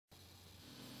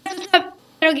What's up,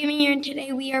 Shadow Gaming here, and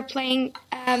today we are playing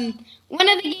one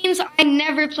of the games I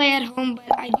never play at home,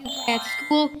 but I do play at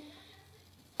school.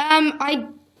 I'm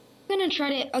gonna try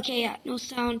to. Okay, yeah, no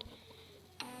sound.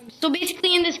 So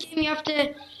basically, in this game, you have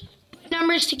to put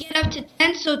numbers to get up to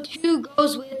 10. So 2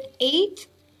 goes with 8.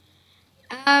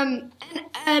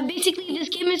 Basically, this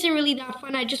game isn't really that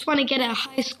fun. I just want to get a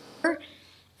high score.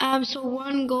 So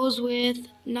 1 goes with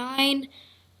 9,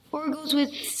 4 goes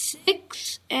with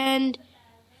 6, and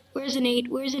where's an 8?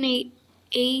 Where's an 8?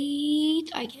 8.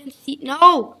 I can't see.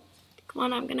 No! Come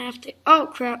on, I'm gonna have to. Oh,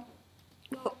 crap.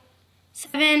 Go.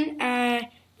 7,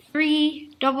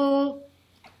 3, double,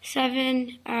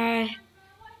 7, I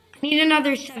need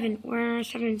another 7. Where are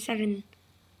 7? 7.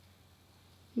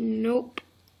 Nope.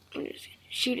 I'm just gonna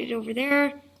shoot it over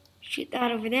there. Shoot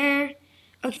that over there.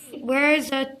 Okay, where's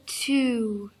a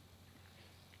 2?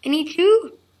 Any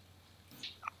 2?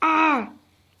 Ah!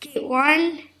 Okay,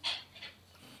 1,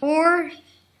 4,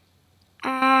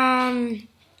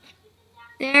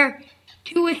 there.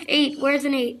 2 with 8. Where's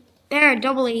an 8? There,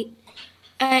 double 8.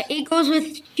 8 goes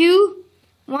with 2.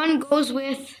 1 goes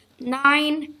with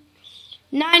 9.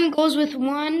 9 goes with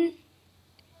 1.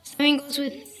 7 goes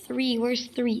with 3. Where's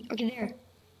 3? Okay, there.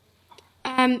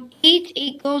 8.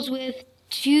 8 goes with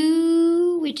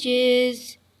 2, which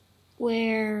is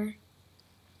where?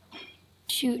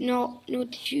 2. No,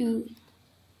 2.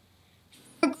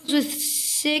 4 goes with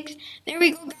 6. There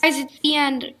we go, guys. It's the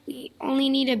end. We only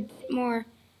need a bit more.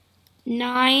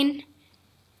 9.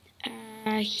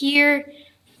 Here.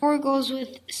 4 goes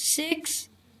with 6.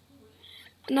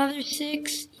 Another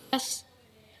 6. Yes.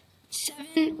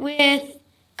 7 with.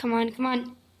 Come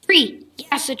on. 3.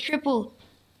 Yes, a triple.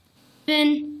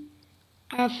 7.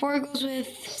 4 goes with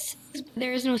 6, but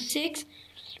there is no 6.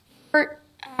 4.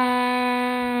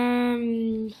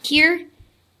 Here.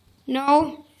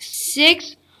 No.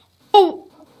 6. Oh,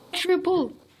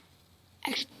 triple.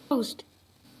 Exposed.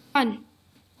 1.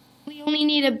 We only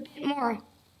need a bit more.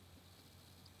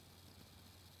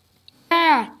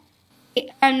 Yeah.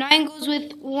 9 goes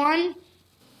with 1.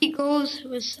 8 goes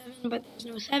with 7, but there's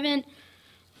no 7.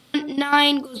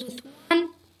 9 goes with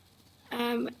 1.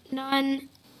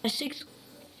 6,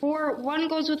 4. 1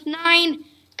 goes with 9.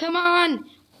 Come on.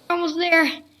 We're almost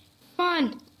there. Come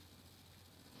on.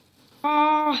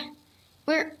 Oh,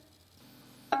 where?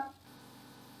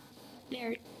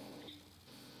 There.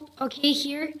 Okay,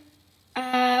 here.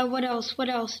 What else?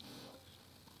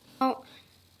 Oh.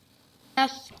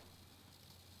 Yes.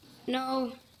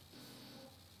 No.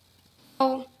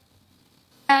 Oh.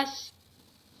 Yes.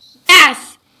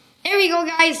 Yes! There we go,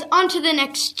 guys. On to the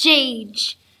next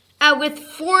stage. With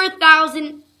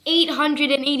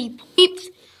 4,880 points.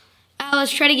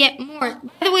 Let's try to get more.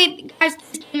 By the way, guys,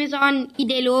 this game is on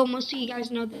Idelo. Most of you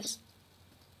guys know this.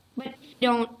 But if you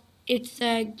don't, it's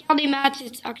Guerre.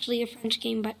 It's actually a French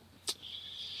game, but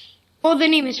well, the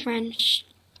name is French.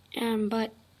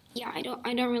 But yeah, I don't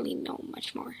really know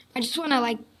much more. I just want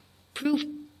to prove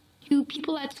to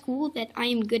people at school that I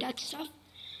am good at stuff.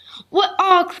 What?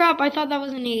 Oh crap! I thought that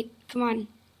was an 8. Come on.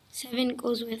 7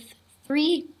 goes with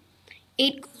 3.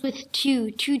 8 goes with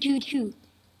 2. 2, 2, 2.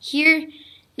 Here.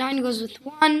 9 goes with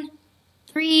 1.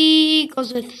 3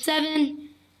 goes with 7.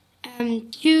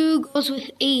 2 goes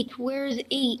with 8. Where's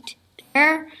 8?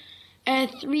 There.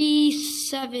 3,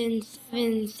 7,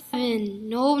 7, 7.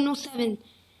 No 7.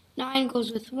 9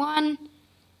 goes with 1.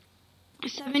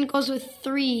 7 goes with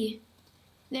 3.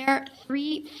 There.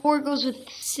 3. 4 goes with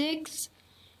 6.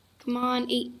 Come on.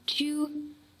 8,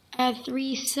 2.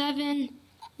 3, 7.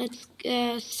 Let's.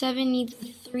 7 needs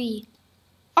a 3.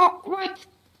 Oh, what?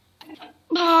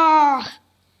 Ah.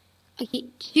 Okay.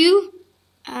 2.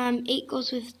 8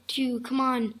 goes with 2. Come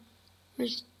on.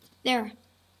 Where's there?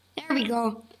 There we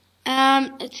go.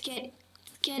 Let's get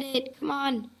it. Come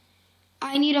on.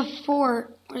 I need a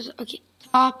 4. Where's okay?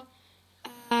 Top.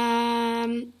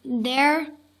 There.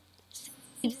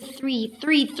 3.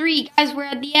 3. Guys, we're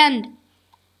at the end.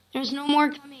 There's no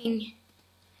more coming.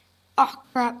 Oh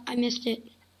crap! I missed it.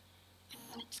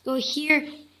 Let's go here.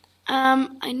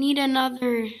 I need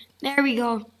another. There we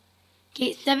go.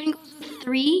 Okay, 7 goes with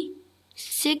 3.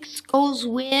 6 goes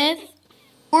with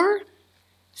 4.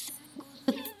 7 goes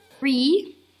with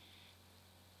 3.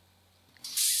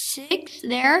 6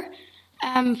 there.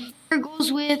 4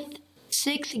 goes with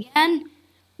 6 again.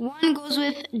 1 goes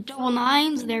with double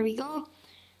 9s. There we go.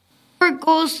 4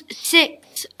 goes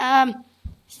 6.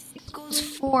 6 goes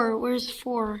 4. Where's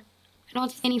 4? I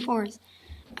don't see any 4s.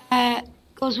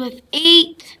 Goes with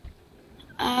 8.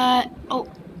 Oh,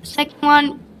 second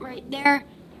one right there.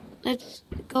 Let's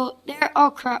go there.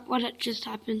 Oh crap! What just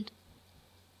happened?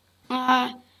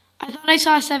 I I thought I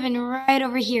saw a 7 right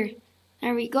over here.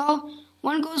 There we go.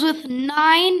 1 goes with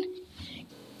 9.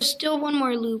 Still one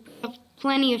more loop. We have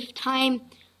plenty of time.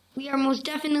 We are most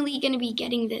definitely going to be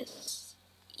getting this.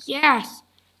 Yes.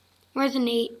 Where's an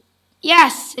 8?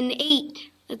 Yes, an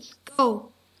 8. Let's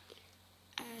go.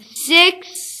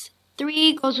 6.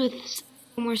 3 goes with 7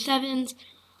 more 7s.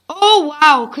 Oh,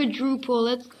 wow. Quadruple.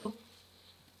 Let's go.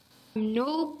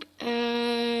 Nope.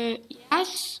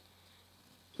 Yes.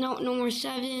 No, no more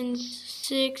 7s.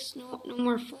 6. No, no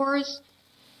more 4s.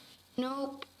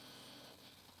 Nope.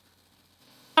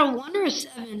 A 1 or a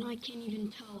 7? I can't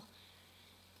even tell.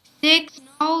 6.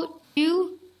 No.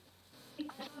 2.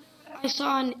 I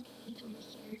saw an 8 over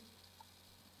here.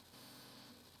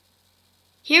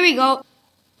 Here we go.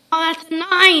 Oh, that's a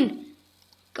 9.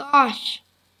 Gosh.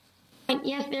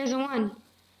 Yes, there's a 1.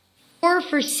 4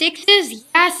 for 6s.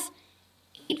 Yes.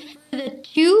 8 for the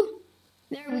 2.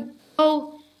 There we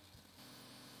go.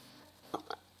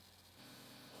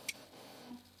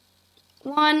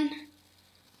 1.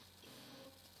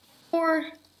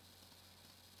 4.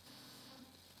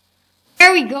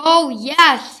 There we go.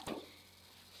 Yes.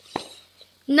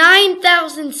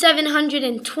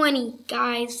 9,720,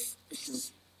 guys. This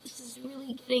is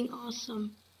really getting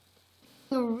awesome.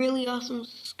 A really awesome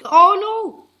score.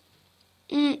 Oh no!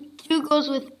 2 goes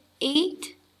with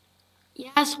 8.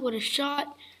 Yes, what a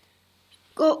shot.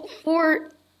 Go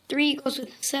 4. 3 goes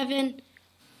with 7.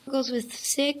 Goes with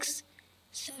 6.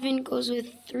 7 goes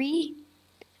with 3.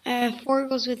 4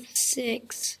 goes with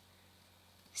 6.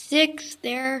 6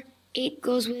 there. 8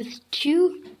 goes with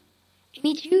 2.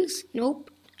 Any 2s? Nope.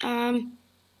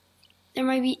 There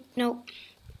might be, nope.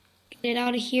 Get it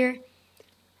out of here.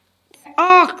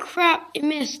 Oh crap, it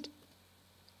missed.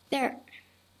 There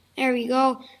we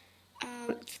go.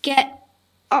 Let's get,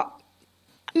 oh,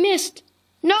 I missed.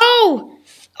 No!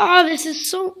 Oh, this is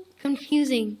so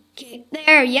confusing. Okay,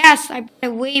 there, yes, I put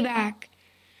it way back.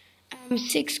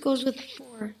 6 goes with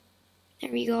 4.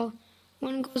 There we go.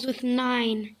 1 goes with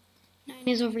 9. 9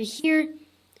 is over here.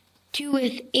 2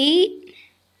 with 8.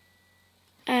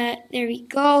 There we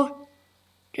go.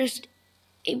 Just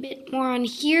a bit more on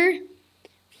here.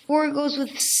 4 goes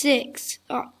with 6.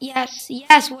 Oh, yes,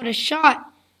 yes, what a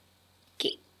shot.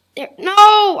 Okay, there.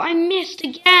 No, I missed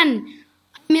again.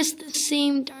 I missed the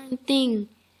same darn thing.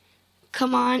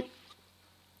 Come on.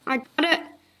 I got it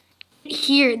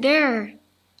here, there.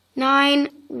 9,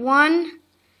 1.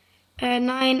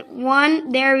 9,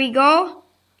 1. There we go.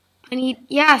 I need,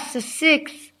 yes, a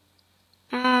 6.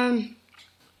 Oh,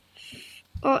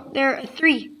 there, a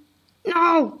 3.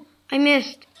 No, I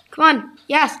missed. Come on.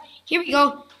 Yes, here we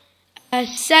go.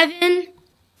 7,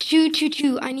 2, 2,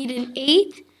 2. I need an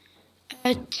 8.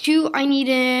 2, I need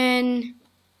an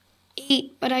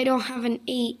 8, but I don't have an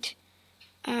 8.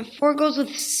 4 goes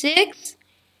with 6.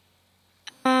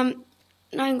 9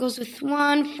 goes with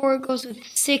 1. 4 goes with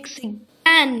 6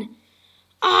 again.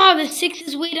 Oh, the 6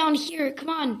 is way down here. Come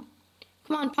on.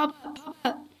 Come on, pop up, pop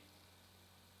up.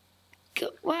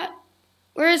 What?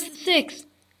 Where is the 6?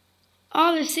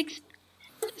 Oh, the 6.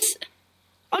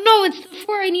 Oh no, it's the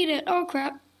 4 I needed. Oh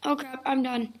crap. Oh crap, I'm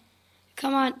done.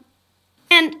 Come on.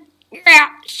 And, yeah,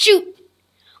 shoot.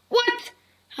 What?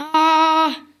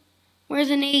 Where's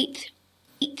an 8?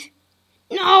 8.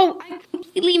 No, I'm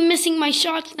completely missing my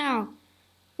shots now.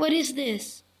 What is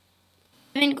this?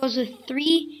 7 goes with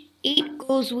 3. 8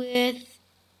 goes with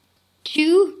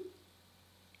 2.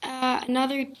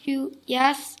 Another 2,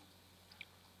 yes.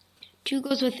 2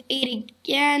 goes with 8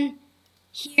 again.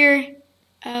 Here,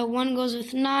 1 goes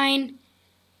with 9.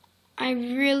 I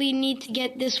really need to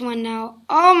get this one now.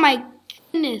 Oh my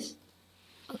goodness.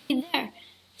 Okay, there.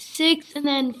 6 and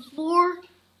then 4.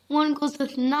 1 goes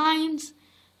with 9s.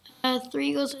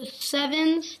 3 goes with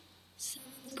 7s.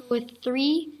 7s go with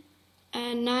 3.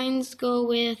 9s go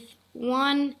with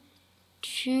 1.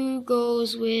 2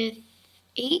 goes with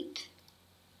 8.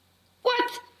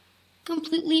 What?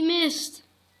 Completely missed.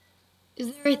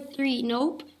 Is there a 3?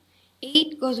 Nope.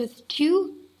 8 goes with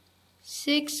 2.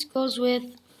 6 goes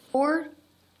with 4.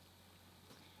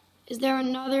 Is there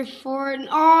another 4?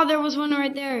 Oh, there was one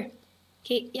right there.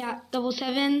 Okay, yeah, double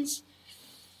 7s.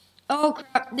 Oh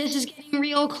crap, this is getting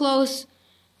real close.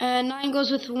 9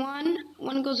 goes with 1.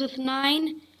 1 goes with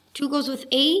 9. 2 goes with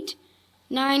 8.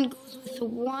 9 goes with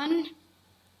 1.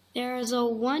 There's a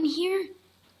 1 here.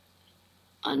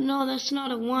 Oh no, that's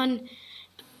not a 1.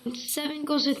 7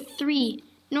 goes with 3.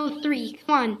 No 3.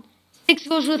 Come on. 6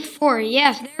 goes with 4.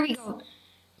 Yes, there we go.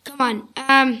 Come on.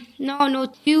 No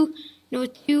 2. No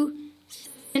 2.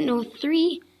 7, no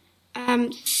 3.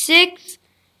 6.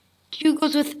 2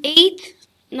 goes with 8.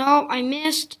 No, I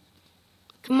missed.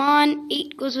 Come on.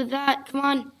 8 goes with that. Come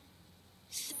on.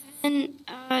 And,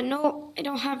 no, I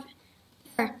don't have,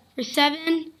 there, for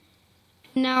 7.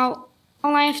 Now,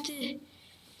 all I have to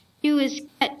do is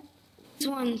get these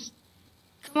ones.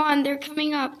 Come on, they're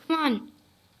coming up. Come on.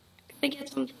 Gotta get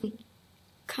something.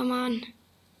 Come on.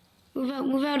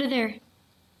 Move out of there.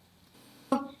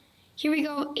 Oh, here we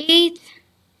go. 8,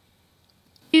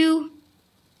 2,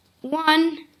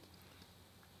 1.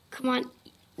 Come on.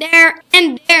 There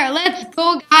and there. Let's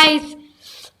go, guys.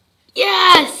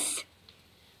 Yes!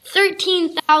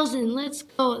 13,000. Let's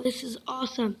go. This is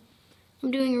awesome.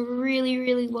 I'm doing really,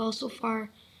 really well so far.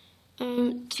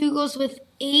 2 goes with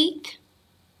 8.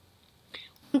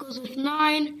 1 goes with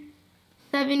 9.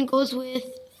 7 goes with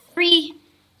 3.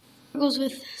 4 goes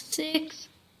with 6.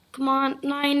 Come on.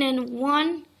 9 and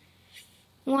 1.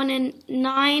 1 and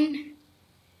 9.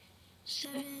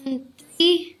 7,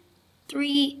 3.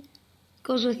 3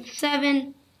 goes with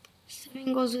 7.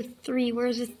 7 goes with 3.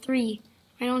 Where's the 3?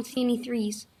 I don't see any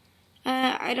 3s.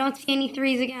 I don't see any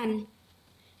 3s again.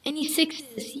 Any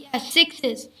 6s? Yes,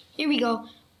 6s. Here we go.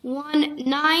 1,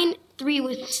 9, 3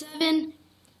 with 7,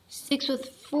 6 with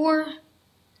 4.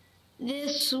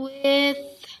 This with,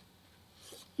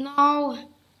 no,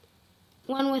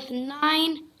 1 with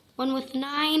 9, 1 with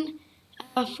 9,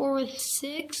 4 with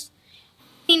 6.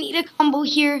 I need a combo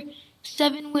here.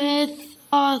 7 with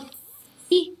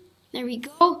 3. There we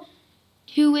go.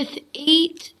 2 with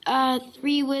 8,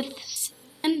 3 with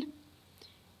 7,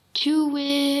 2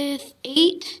 with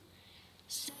 8,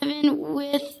 7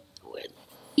 with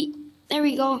 3. There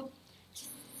we go.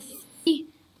 3,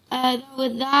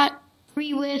 with that,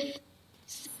 3 with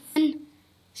 7,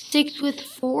 6 with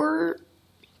 4,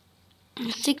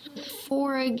 6 with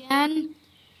 4 again.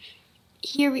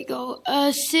 Here we go.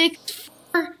 6,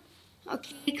 4.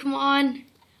 Okay, come on.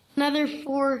 Another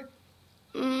 4.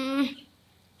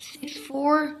 6,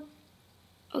 4.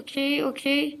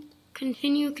 Okay.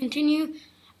 Continue.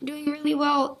 I'm doing really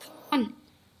well. Come on.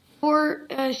 4,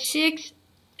 6,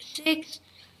 6.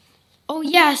 Oh,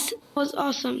 yes. That was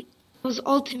awesome. That was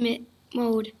ultimate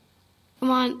mode. Come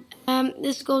on.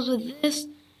 This goes with this.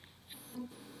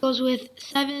 Goes with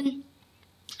 7.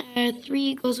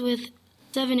 3 goes with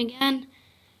 7 again.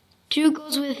 2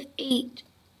 goes with 8.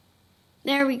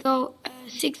 There we go.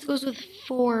 6 goes with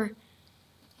 4.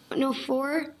 No,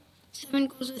 4. 7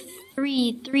 goes with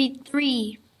 3.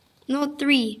 3. No,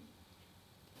 3.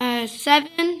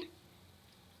 7.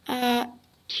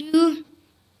 2.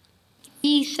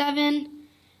 3, 7.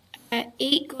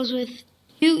 8 goes with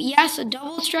 2. Yes, a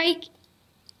double strike.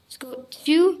 Let's go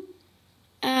 2.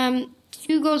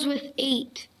 2 goes with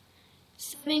 8.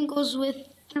 7 goes with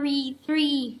 3.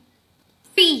 3.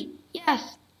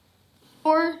 Yes.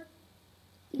 4.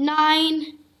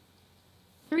 9.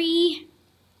 3.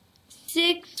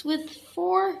 6 with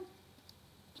 4.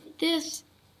 This.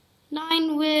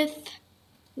 9 with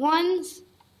 1s.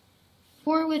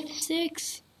 4 with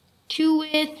 6. 2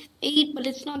 with 8, but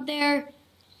it's not there.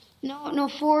 No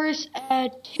 4s.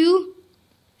 2.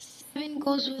 7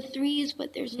 goes with 3s,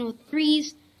 but there's no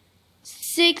 3s.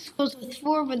 6 goes with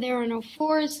 4, but there are no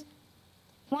 4s.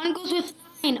 1 goes with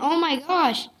 9. Oh my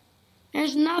gosh.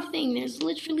 There's nothing. There's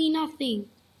literally nothing.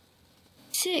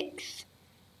 6.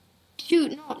 2.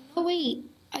 No, wait.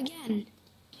 Again.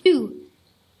 2.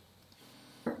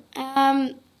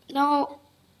 No.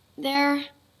 There.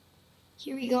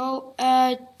 Here we go.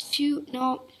 2.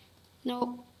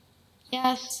 No.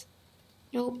 Yes.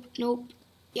 Nope.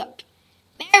 Yep.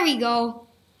 There we go.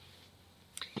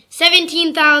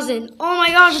 17,000. Oh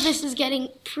my gosh, this is getting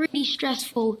pretty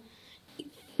stressful.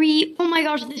 3. Oh my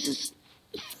gosh, this is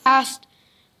fast.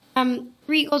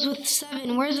 3 goes with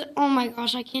 7. Where's it? Oh my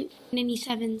gosh, I can't find any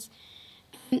 7s.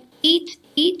 8.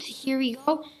 Here we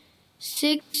go.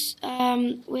 6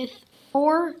 with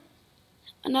 4.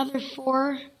 Another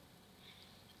 4.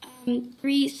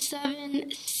 3,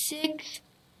 7, 6.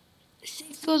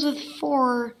 6 goes with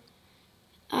 4.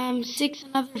 6,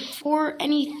 another 4.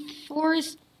 Any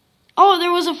 4s? Oh,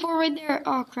 there was a 4 right there.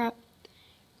 Oh, crap.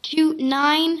 2,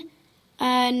 9.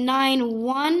 9,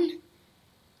 1.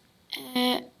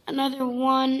 Another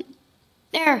 1.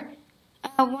 There.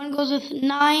 1 goes with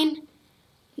 9.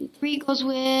 3 goes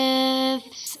with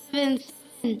 7.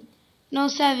 No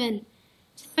 7.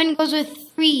 7 goes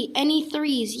with 3. Any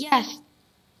 3s? Yes.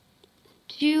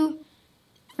 2.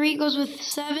 3 goes with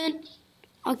 7.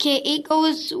 Okay, 8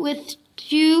 goes with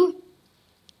 2.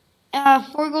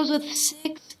 4 goes with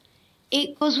 6.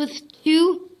 8 goes with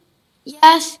 2.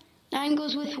 Yes. 9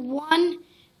 goes with 1.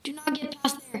 Do not get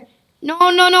past there.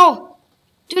 No.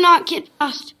 Do not get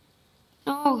past.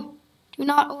 No. Do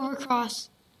not overcross.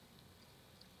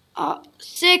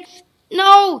 6.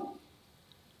 No.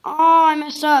 Oh, I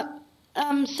messed up.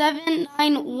 7,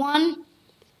 9, 1,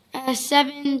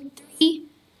 7, 3,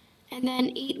 and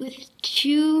then 8 with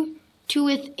 2, 2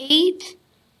 with 8.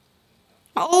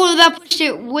 Oh, that pushed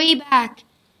it way back.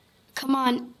 Come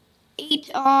on.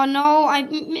 8. Oh, no, I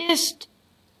missed.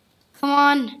 Come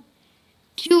on.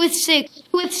 2 with 6.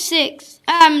 2 with 6.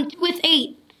 2 with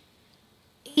 8.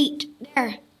 8.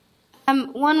 There.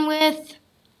 1 with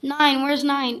 9. Where's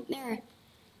 9? There.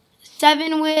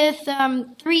 7 with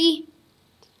 3.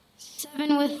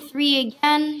 7 with 3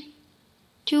 again.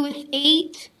 2 with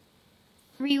 8.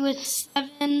 3 with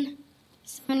 7.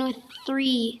 7 with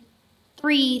 3.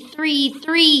 3, 3,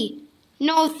 3.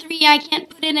 No, 3. I can't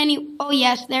put it any. Oh,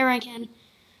 yes, there I can.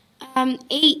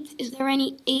 8. Is there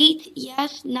any 8?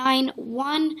 Yes. 9,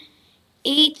 1.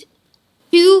 8,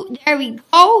 2. There we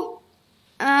go.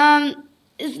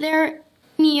 Is there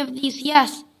any of these?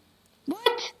 Yes.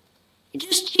 What? It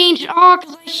just changed. Oh,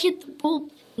 because I hit the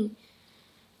bulb thing.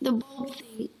 The bulb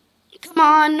thing. Come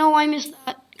on. No, I missed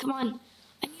that. Come on.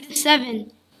 I need a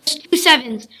 7. There's 2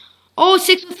 7s. Oh,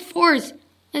 6 with 4s.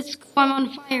 Let's go. I'm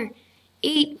on fire.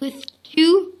 8 with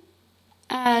 2.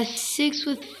 6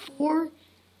 with 4.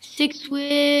 6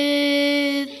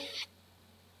 with...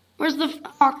 Where's the...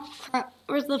 Oh, crap.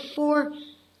 Where's the 4?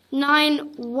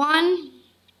 9, 1.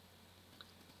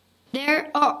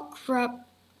 There. Oh, crap.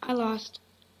 I lost.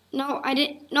 No, I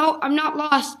didn't. No, I'm not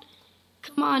lost.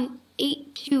 Come on.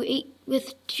 8, 2. 8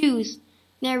 with 2s.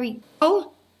 There we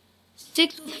go.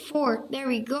 6 with 4. There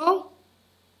we go.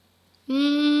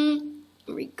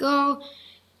 There we go.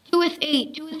 2 with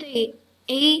 8. 2 with 8.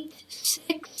 8,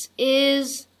 6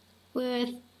 is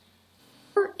with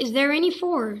 4. Is there any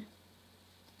 4?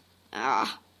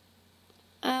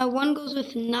 1 goes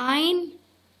with 9.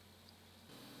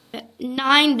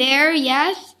 9 there,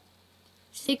 yes.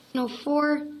 6, no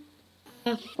 4.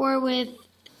 4 with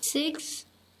 6.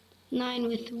 9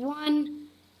 with 1.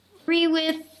 3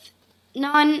 with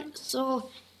none. So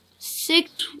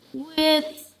 6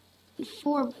 with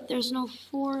 4, but there's no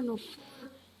 4, no 4.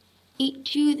 8,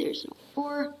 2, there's no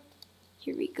 4.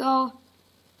 Here we go.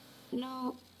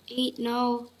 No. 8,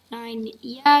 no. 9,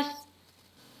 yes.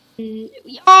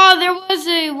 Oh, there was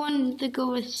a 1 to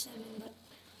go with 7, but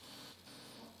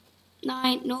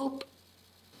 9, nope.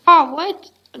 Oh,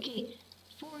 what? Okay,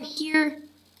 4 here.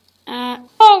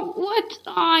 Oh, what?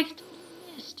 Oh, I totally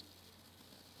missed.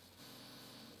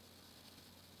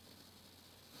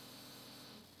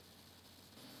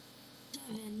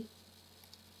 7.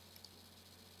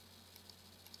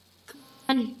 Come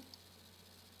on.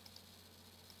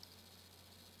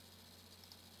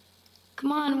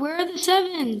 Come on, where are the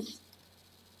 7s?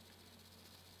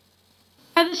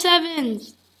 Where are the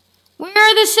 7s? Where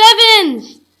are the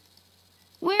 7s?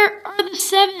 Where are the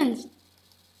 7s?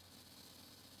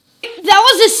 That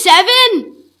was a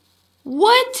 7?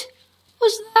 What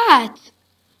was that?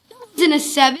 That wasn't a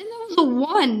 7, that was a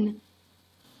 1.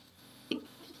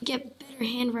 Get better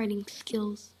handwriting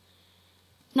skills.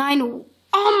 9.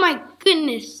 Oh my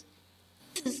goodness.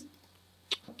 This is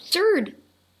absurd.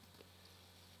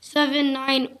 7,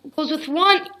 9 goes with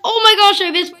 1. Oh my gosh,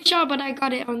 I missed my shot, but I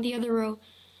got it on the other row.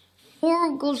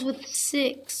 4 goes with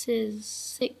 6 is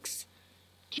 6.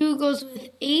 2 goes with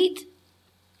 8.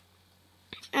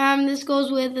 This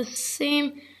goes with the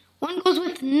same. 1 goes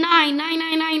with 9. 9,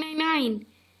 9, 9, 9, 9.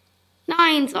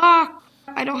 9s. Oh,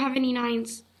 I don't have any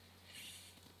 9s.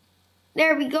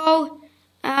 There we go.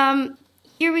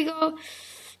 Here we go.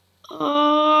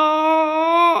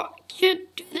 Oh,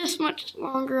 can't do this much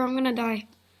longer. I'm gonna die.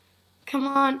 Come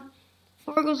on.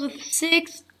 4 goes with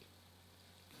 6.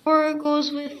 4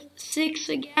 goes with 6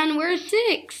 again. Where's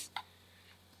 6?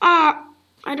 Ah,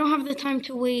 I don't have the time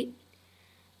to wait.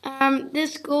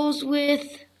 This goes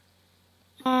with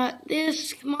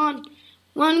this. Come on.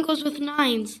 1 goes with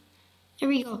 9s. Here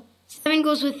we go. 7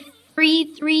 goes with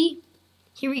 3, 3.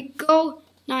 Here we go.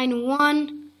 9,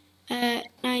 1.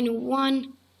 9,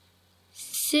 1.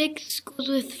 6 goes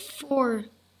with 4.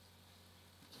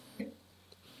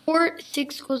 4.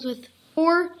 6 goes with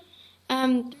 4.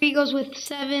 3 goes with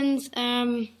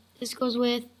 7s. This goes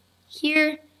with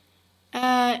here.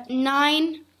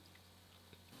 9.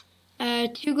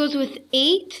 2 goes with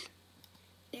 8.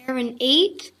 There, an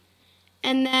 8.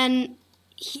 And then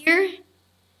here.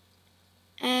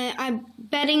 I'm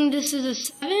betting this is a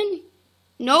 7.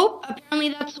 Nope, apparently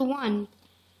that's a 1.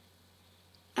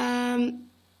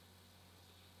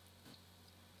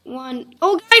 1.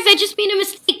 Oh, guys, I just made a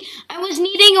mistake. I was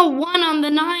needing a 1 on the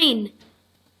 9.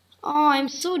 Oh, I'm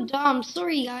so dumb.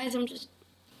 Sorry, guys.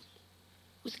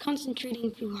 Was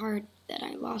concentrating too hard that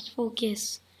I lost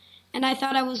focus. And I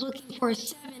thought I was looking for a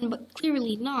 7, but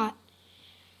clearly not.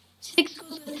 6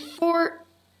 goes with 4.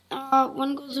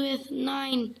 One goes with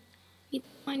 9. Need to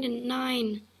find a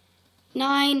 9.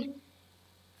 9.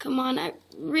 Come on, I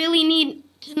really need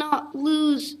to not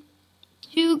lose.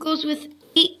 2 goes with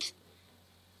 8.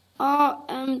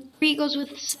 3 goes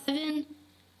with 7.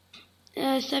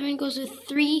 7 goes with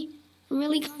 3. I'm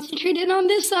really concentrated on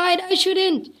this side. I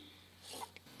shouldn't.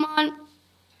 Come on.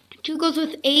 2 goes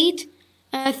with 8.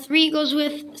 3 goes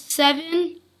with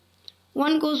 7.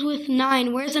 1 goes with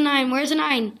 9. Where's a 9? Where's a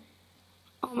 9?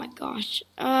 Oh my gosh.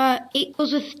 8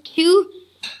 goes with 2.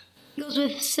 8 goes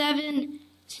with 7.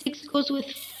 6 goes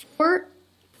with 4.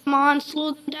 Come on,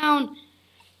 slow them down.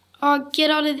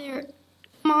 Get out of there.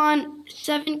 Come on.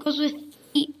 7 goes with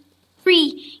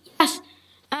 3. Yes.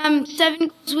 7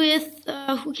 goes with,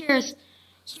 who cares?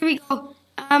 Here we go.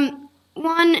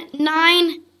 1,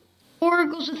 9. 4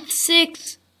 goes with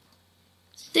 6.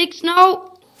 6,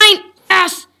 no. 9,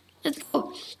 yes. Let's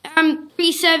go.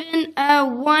 3, 7,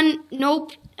 1,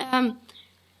 nope.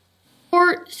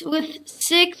 4 with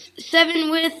 6, 7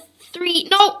 with 3.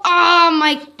 No. Oh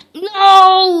my,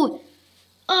 no.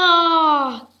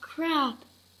 Oh, crap.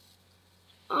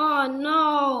 Oh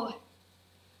no.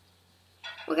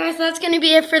 Well guys, that's going to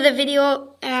be it for the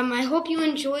video. I hope you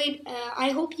enjoyed.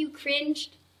 I hope you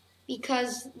cringed,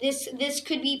 because this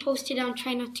could be posted on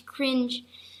Try Not to Cringe.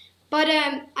 But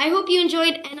I hope you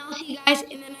enjoyed, and I'll see you guys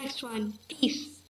in the next one. Peace.